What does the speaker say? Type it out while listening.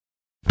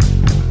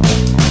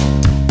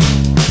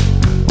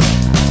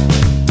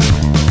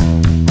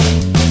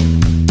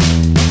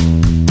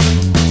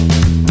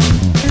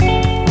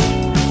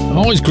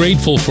always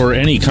grateful for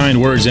any kind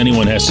words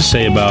anyone has to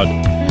say about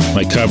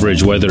my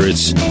coverage, whether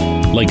it's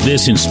like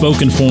this in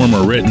spoken form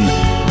or written.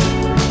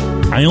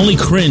 I only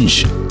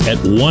cringe at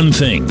one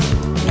thing,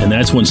 and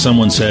that's when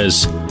someone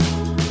says,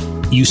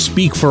 "You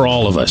speak for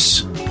all of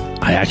us."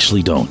 I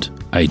actually don't.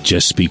 I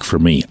just speak for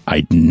me.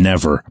 I'd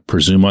never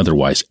presume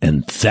otherwise.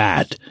 And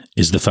that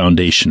is the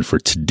foundation for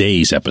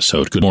today's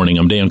episode. Good morning.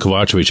 I'm Dejan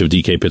Kovacevic of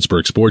DK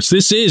Pittsburgh Sports.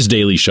 This is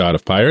Daily Shot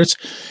of Pirates.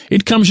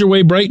 It comes your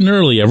way bright and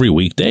early every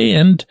weekday.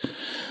 And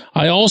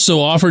I also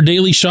offer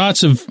daily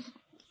shots of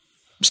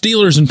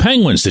Steelers and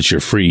Penguins that you're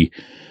free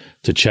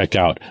to check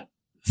out.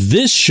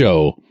 This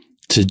show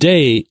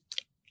today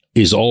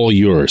is all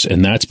yours.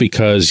 And that's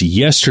because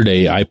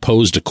yesterday I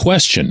posed a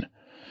question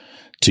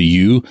to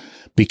you,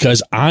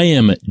 because I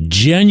am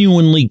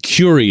genuinely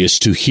curious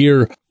to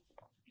hear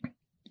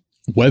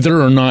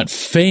whether or not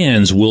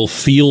fans will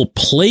feel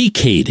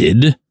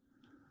placated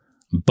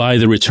by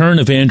the return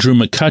of Andrew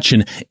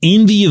McCutchen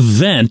in the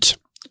event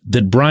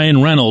that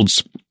Bryan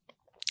Reynolds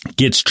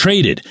gets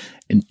traded.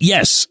 And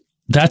yes,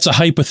 that's a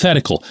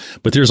hypothetical,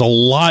 but there's a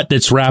lot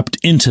that's wrapped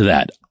into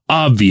that,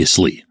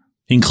 obviously,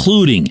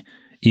 including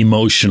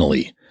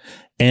emotionally.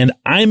 And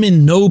I'm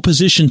in no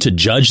position to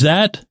judge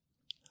that.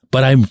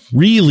 But I'm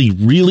really,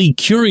 really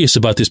curious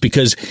about this,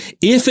 because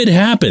if it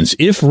happens,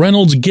 if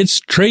Reynolds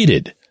gets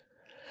traded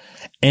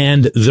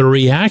and the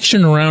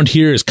reaction around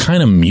here is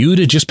kind of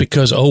muted just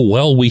because, oh,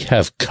 well, we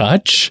have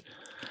Kutch,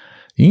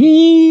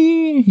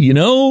 you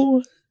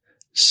know?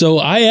 So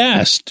I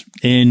asked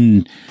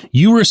and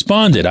you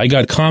responded. I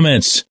got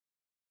comments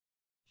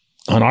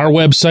on our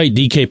website,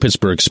 DK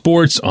Pittsburgh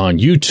Sports, on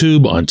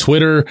YouTube, on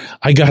Twitter.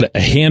 I got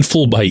a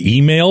handful by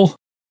email,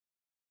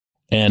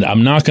 and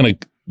I'm not going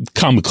to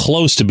come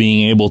close to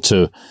being able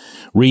to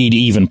read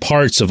even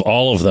parts of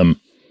all of them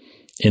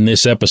in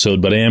this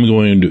episode, but I am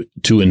going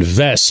to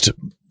invest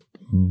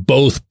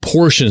both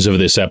portions of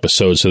this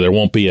episode so there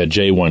won't be a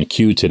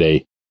J1Q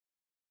today.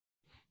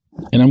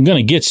 And I'm going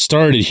to get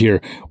started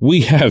here.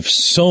 We have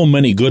so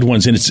many good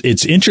ones, and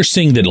it's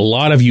interesting that a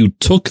lot of you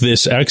took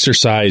this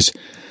exercise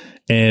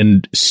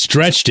and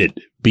stretched it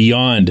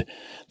beyond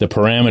the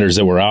parameters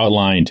that were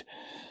outlined.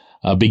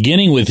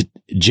 Beginning with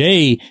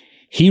Jay,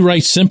 he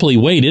writes simply,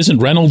 wait, isn't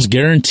Reynolds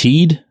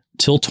guaranteed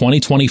till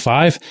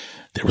 2025?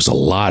 There was a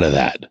lot of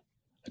that.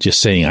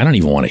 Just saying, I don't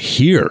even want to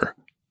hear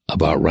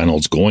about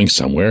Reynolds going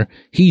somewhere.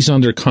 He's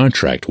under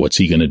contract. What's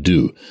he going to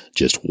do?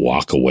 Just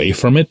walk away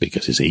from it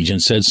because his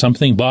agent said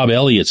something? Bob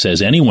Elliott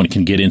says anyone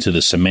can get into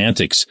the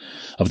semantics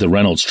of the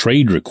Reynolds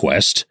trade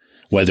request,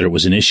 whether it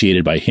was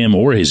initiated by him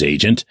or his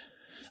agent.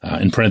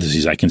 In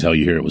parentheses, I can tell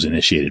you here it was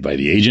initiated by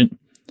the agent.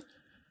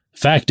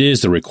 Fact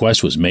is, the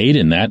request was made,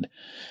 and that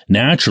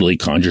naturally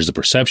conjures the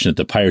perception that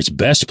the Pirates'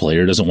 best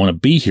player doesn't want to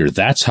be here.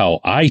 That's how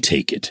I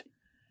take it.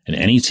 And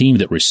any team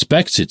that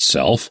respects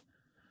itself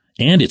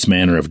and its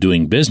manner of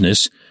doing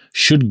business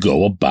should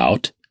go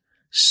about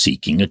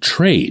seeking a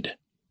trade.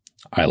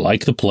 I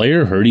like the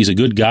player, heard he's a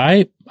good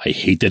guy. I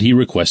hate that he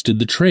requested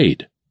the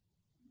trade.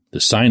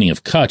 The signing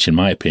of Kutch, in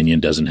my opinion,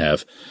 doesn't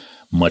have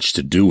much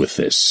to do with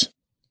this.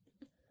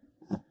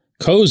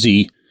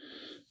 Cozy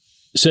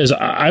says,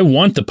 I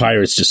want the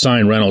Pirates to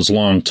sign Reynolds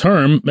long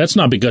term. That's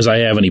not because I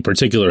have any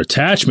particular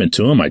attachment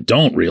to him. I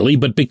don't really,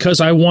 but because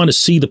I want to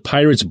see the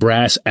Pirates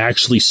brass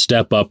actually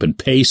step up and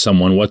pay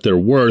someone what they're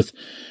worth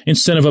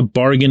instead of a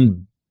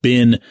bargain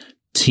bin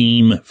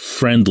team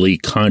friendly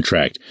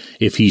contract.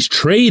 If he's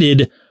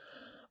traded,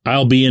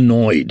 I'll be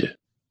annoyed.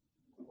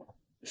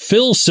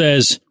 Phil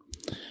says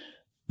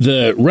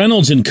the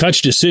Reynolds and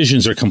Kutch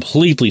decisions are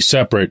completely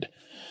separate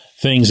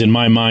things in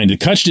my mind. The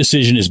Kutch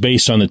decision is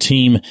based on the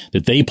team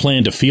that they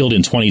plan to field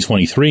in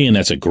 2023, and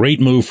that's a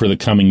great move for the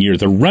coming year.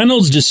 The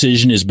Reynolds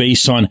decision is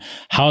based on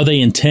how they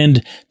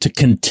intend to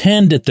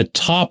contend at the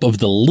top of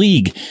the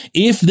league.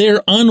 If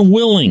they're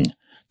unwilling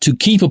to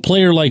keep a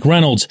player like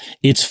Reynolds,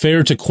 it's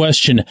fair to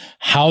question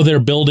how they're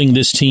building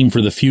this team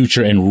for the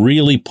future and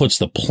really puts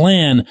the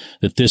plan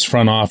that this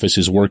front office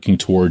is working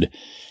toward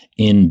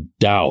in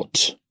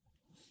doubt.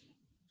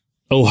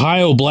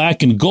 Ohio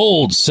Black and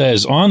Gold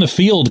says, on the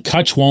field,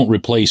 Kutch won't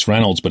replace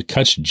Reynolds, but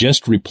Kutch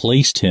just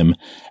replaced him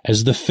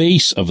as the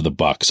face of the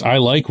Bucks. I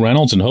like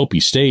Reynolds and hope he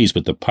stays,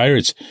 but the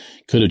Pirates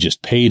could have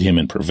just paid him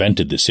and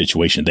prevented this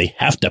situation. They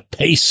have to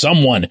pay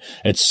someone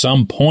at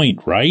some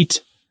point, right?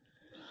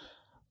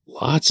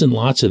 Lots and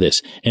lots of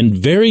this, and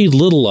very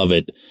little of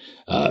it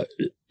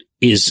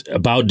is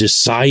about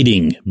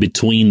deciding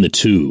between the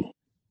two.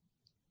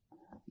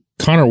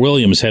 Connor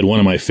Williams had one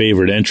of my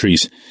favorite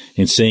entries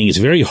in saying it's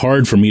very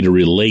hard for me to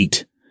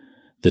relate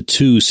the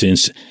two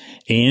since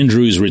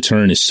Andrew's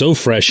return is so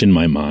fresh in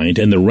my mind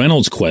and the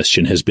Reynolds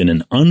question has been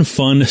an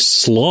unfun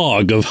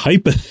slog of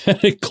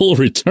hypothetical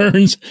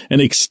returns and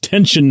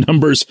extension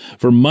numbers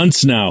for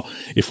months now.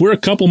 If we're a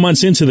couple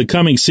months into the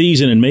coming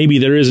season and maybe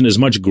there isn't as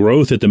much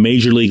growth at the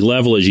major league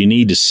level as you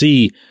need to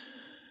see,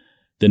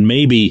 then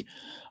maybe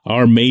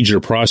our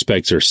major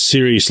prospects are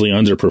seriously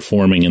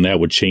underperforming, and that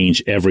would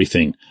change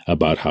everything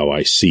about how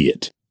I see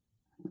it.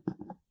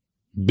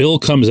 Bill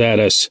comes at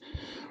us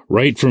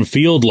right from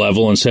field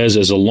level and says,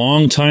 as a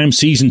long-time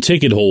season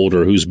ticket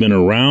holder who's been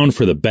around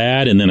for the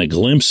bad and then a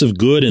glimpse of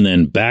good and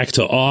then back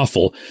to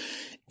awful,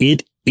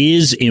 it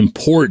is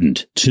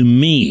important to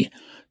me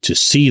to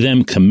see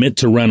them commit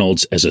to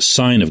Reynolds as a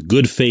sign of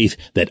good faith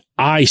that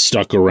I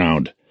stuck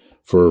around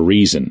for a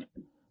reason.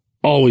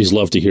 Always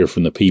love to hear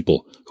from the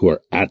people who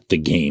are at the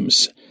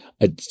games.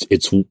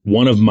 It's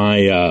one of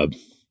my,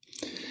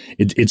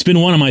 it's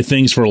been one of my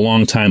things for a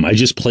long time. I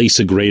just place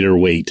a greater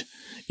weight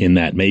in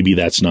that. Maybe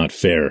that's not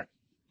fair.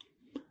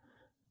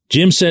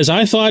 Jim says,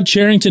 I thought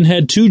Cherington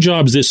had two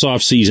jobs this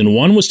offseason.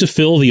 One was to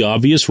fill the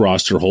obvious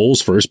roster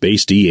holes, first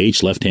base,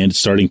 DH, left-handed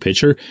starting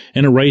pitcher,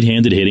 and a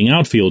right-handed hitting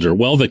outfielder.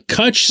 Well, the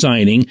Kutch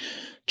signing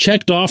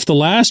checked off the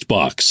last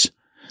box.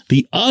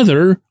 The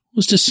other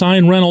was to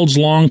sign Reynolds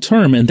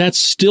long-term, and that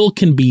still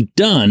can be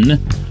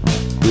done,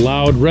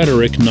 loud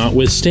rhetoric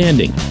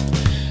notwithstanding.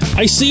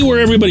 I see where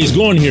everybody's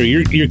going here.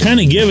 You're kind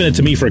of giving it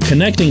to me for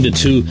connecting the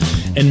two,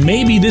 and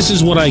maybe this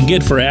is what I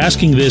get for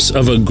asking this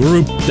of a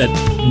group that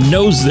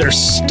knows their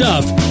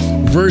stuff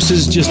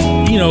versus just,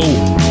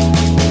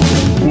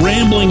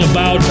 rambling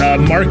about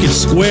Market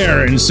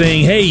Square and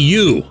saying, hey,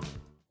 you,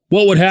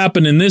 what would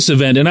happen in this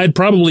event? And I'd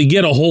probably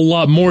get a whole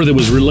lot more that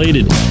was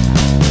related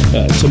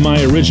to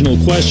my original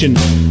question.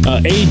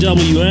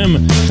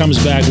 AWM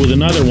comes back with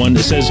another one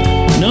that says,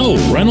 no,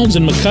 Reynolds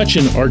and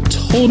McCutchen are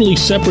totally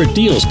separate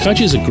deals. Kutch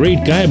is a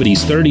great guy, but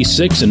he's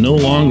 36 and no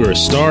longer a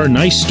star.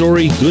 Nice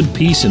story, good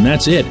piece, and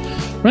that's it.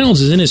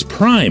 Reynolds is in his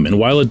prime, and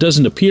while it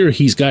doesn't appear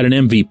he's got an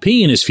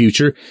MVP in his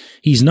future,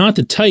 he's not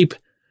the type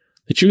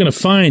that you're going to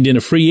find in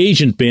a free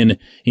agent bin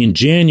in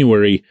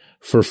January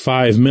for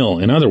 $5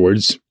 million. In other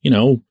words,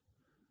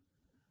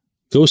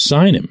 go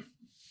sign him.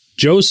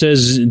 Joe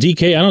says,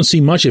 DK, I don't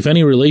see much, if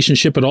any,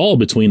 relationship at all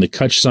between the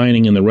Kutch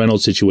signing and the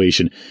Reynolds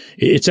situation.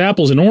 It's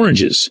apples and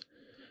oranges.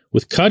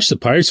 With Kutch, the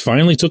Pirates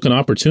finally took an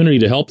opportunity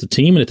to help the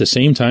team and at the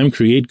same time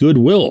create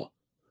goodwill.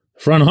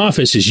 The front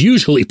office is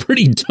usually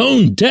pretty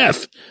tone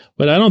deaf,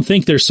 but I don't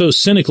think they're so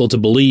cynical to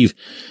believe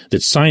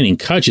that signing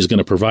Kutch is going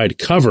to provide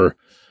cover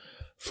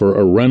for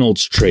a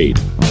Reynolds trade.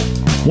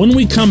 When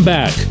we come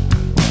back,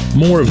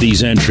 more of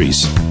these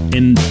entries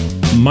and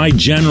my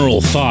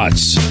general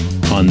thoughts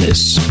on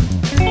this.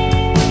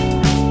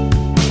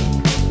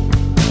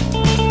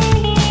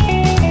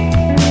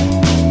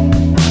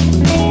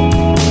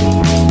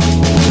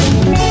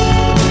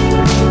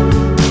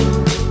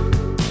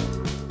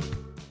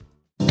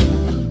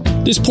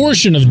 This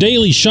portion of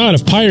Daily Shot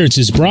of Pirates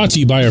is brought to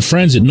you by our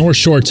friends at North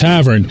Shore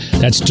Tavern,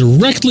 that's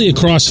directly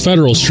across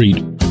Federal Street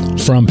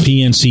from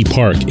PNC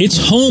Park.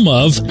 It's home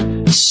of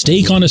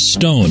Steak on a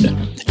Stone,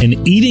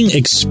 an eating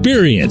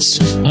experience,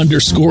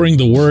 underscoring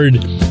the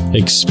word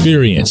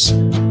experience.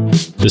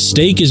 The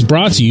steak is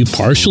brought to you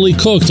partially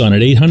cooked on an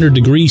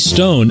 800-degree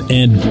stone,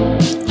 and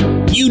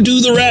you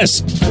do the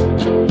rest.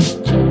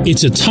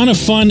 It's a ton of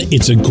fun,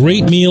 it's a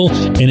great meal,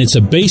 and it's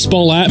a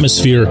baseball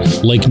atmosphere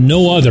like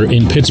no other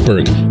in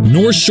Pittsburgh.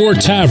 North Shore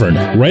Tavern,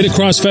 right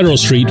across Federal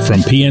Street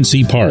from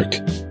PNC Park.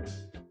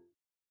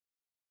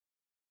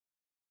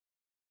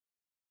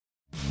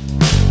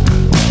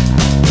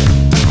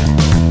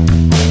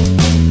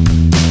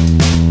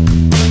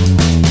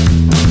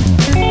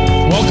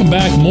 Welcome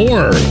back.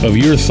 More of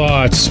your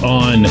thoughts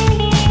on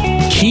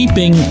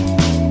keeping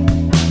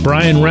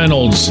Bryan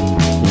Reynolds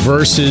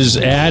versus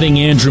adding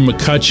Andrew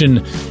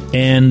McCutchen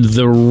and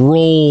the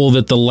role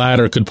that the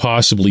latter could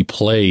possibly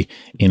play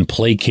in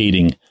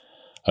placating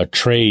a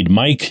trade.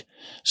 Mike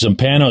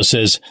Zampano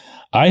says,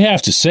 I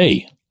have to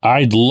say,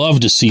 I'd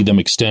love to see them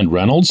extend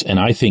Reynolds, and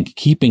I think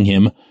keeping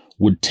him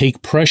would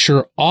take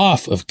pressure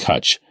off of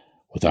Kutch.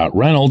 Without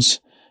Reynolds,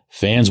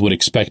 fans would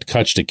expect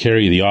Kutch to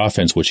carry the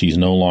offense, which he's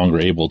no longer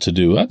able to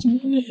do. That's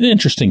an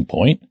interesting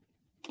point.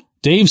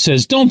 Dave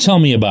says, don't tell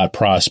me about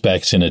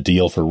prospects in a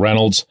deal for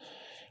Reynolds.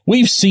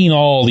 We've seen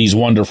all these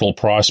wonderful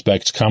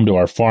prospects come to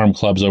our farm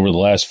clubs over the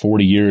last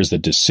 40 years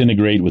that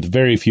disintegrate with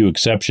very few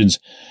exceptions.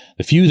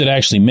 The few that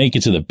actually make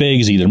it to the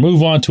bigs either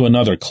move on to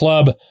another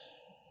club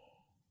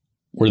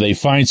where they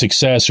find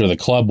success or the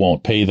club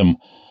won't pay them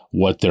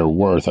what they're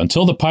worth.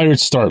 Until the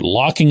Pirates start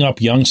locking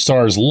up young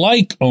stars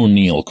like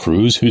O'Neal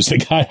Cruz, who's the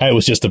guy I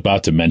was just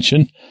about to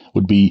mention,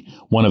 would be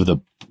one of the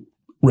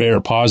rare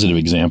positive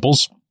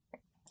examples,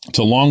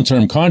 to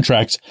long-term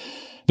contracts,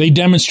 they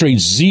demonstrate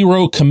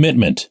zero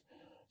commitment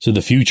to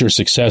the future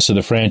success of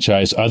the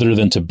franchise other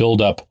than to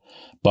build up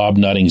Bob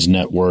Nutting's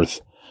net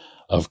worth,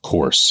 of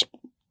course.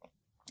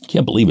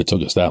 Can't believe it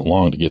took us that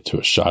long to get to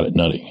a shot at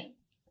Nutting.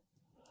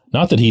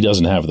 Not that he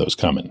doesn't have those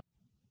coming.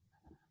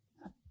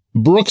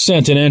 Brooke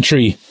sent an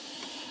entry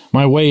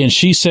my way, and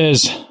she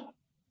says,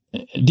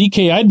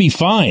 DK, I'd be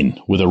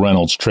fine with a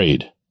Reynolds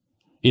trade.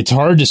 It's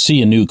hard to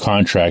see a new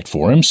contract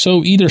for him,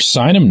 so either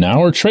sign him now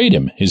or trade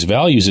him. His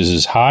values is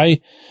as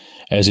high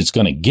as it's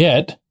going to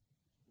get.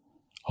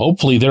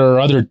 Hopefully there are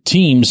other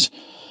teams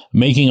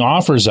making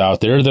offers out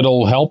there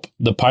that'll help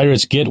the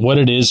Pirates get what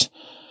it is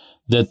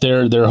that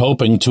they're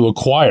hoping to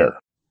acquire.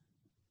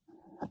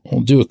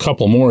 We'll do a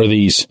couple more of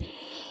these.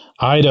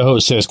 Idaho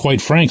says,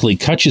 quite frankly,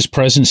 Kutch's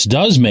presence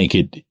does make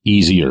it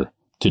easier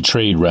to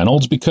trade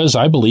Reynolds because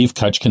I believe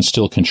Kutch can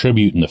still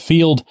contribute in the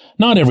field,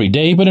 not every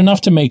day, but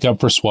enough to make up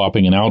for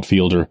swapping an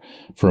outfielder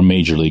for a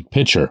major league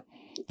pitcher.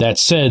 That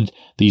said,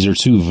 these are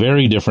two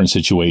very different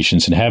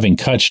situations, and having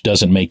Kutch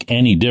doesn't make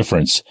any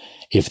difference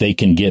if they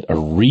can get a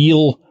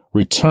real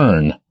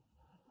return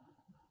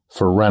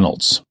for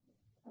Reynolds.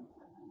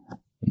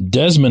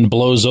 Desmond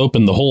blows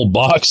open the whole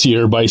box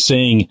here by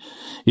saying,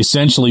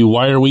 essentially,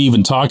 why are we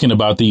even talking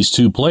about these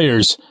two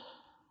players?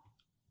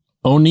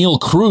 O'Neal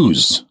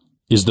Cruz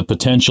is the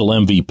potential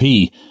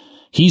MVP.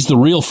 He's the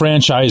real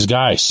franchise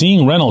guy.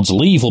 Seeing Reynolds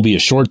leave will be a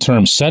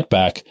short-term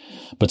setback,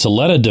 but to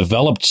let a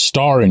developed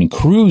star in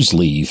Cruz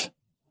leave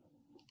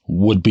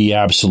would be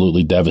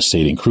absolutely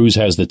devastating. Cruz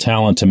has the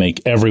talent to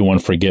make everyone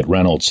forget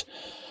Reynolds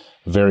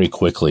very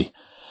quickly.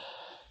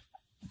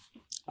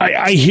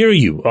 I hear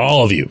you,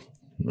 all of you,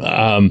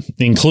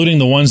 including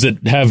the ones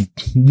that have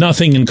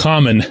nothing in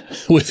common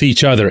with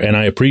each other, and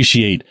I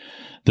appreciate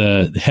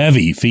the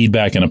heavy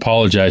feedback and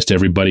apologize to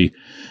everybody.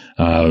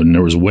 And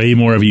there was way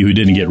more of you who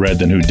didn't get read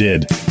than who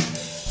did.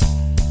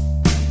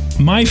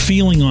 My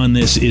feeling on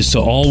this is to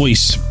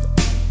always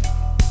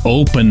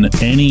open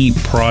any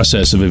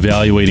process of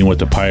evaluating what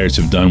the Pirates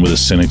have done with a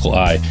cynical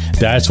eye.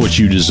 That's what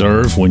you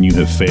deserve when you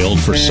have failed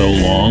for so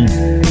long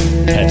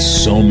at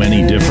so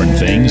many different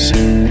things.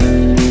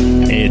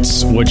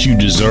 It's what you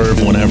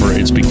deserve whenever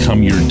it's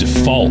become your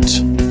default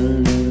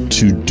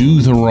to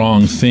do the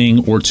wrong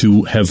thing or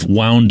to have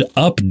wound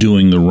up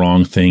doing the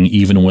wrong thing,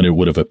 even when it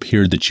would have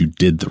appeared that you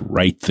did the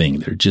right thing.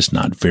 They're just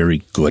not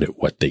very good at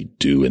what they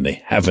do, and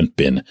they haven't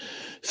been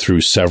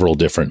through several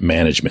different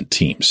management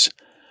teams.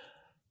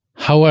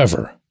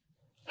 However,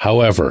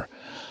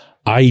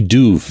 I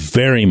do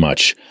very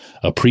much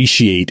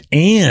appreciate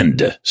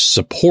and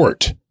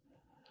support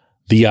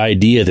the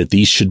idea that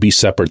these should be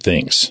separate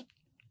things.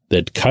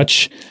 That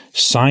Kutch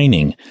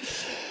signing,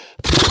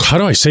 how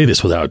do I say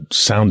this without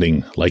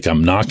sounding like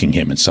I'm knocking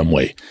him in some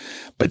way?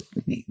 But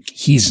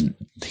he's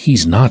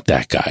not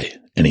that guy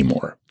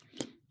anymore.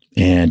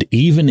 And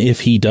even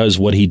if he does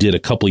what he did a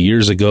couple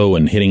years ago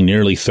and hitting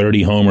nearly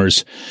 30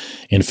 homers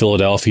in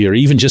Philadelphia, or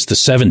even just the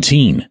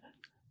 17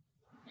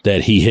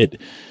 that he hit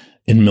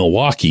in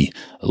Milwaukee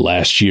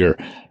last year,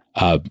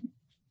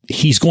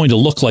 he's going to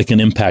look like an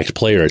impact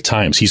player at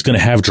times. He's going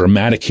to have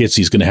dramatic hits.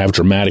 He's going to have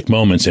dramatic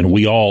moments. And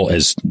we all,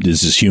 as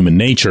this is human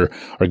nature,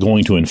 are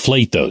going to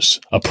inflate those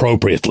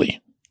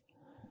appropriately.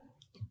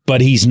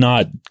 But he's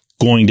not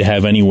going to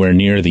have anywhere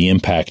near the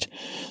impact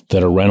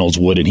that a Reynolds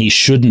would. And he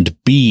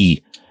shouldn't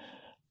be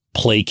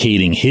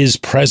placating his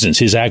presence.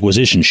 His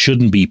acquisition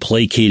shouldn't be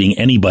placating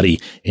anybody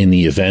in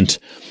the event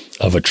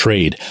of a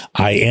trade.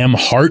 I am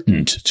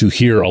heartened to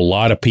hear a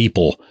lot of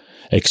people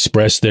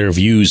express their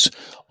views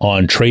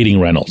on trading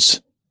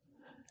Reynolds,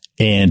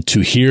 and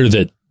to hear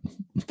that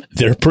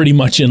they're pretty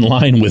much in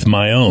line with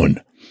my own.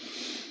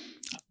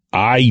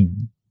 I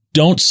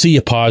don't see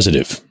a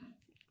positive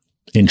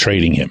in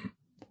trading him.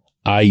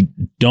 I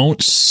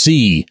don't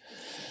see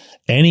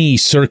any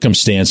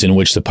circumstance in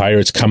which the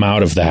Pirates come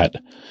out of that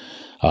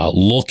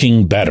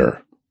looking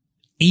better,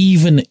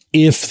 even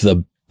if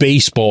the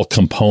baseball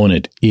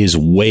component is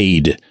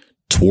weighed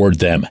toward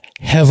them,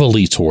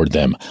 heavily toward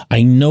them.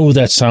 I know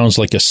that sounds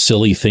like a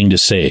silly thing to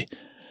say,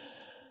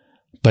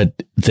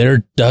 but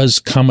there does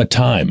come a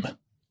time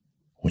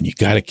when you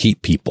got to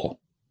keep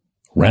people.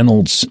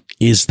 Reynolds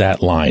is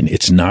that line.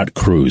 It's not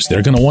Cruz.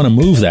 They're going to want to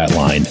move that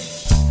line,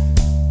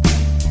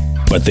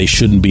 but they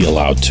shouldn't be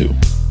allowed to.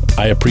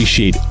 I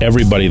appreciate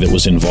everybody that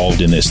was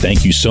involved in this.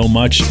 Thank you so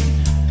much.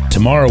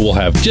 Tomorrow we'll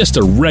have just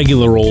a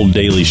regular old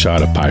daily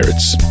shot of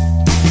Pirates.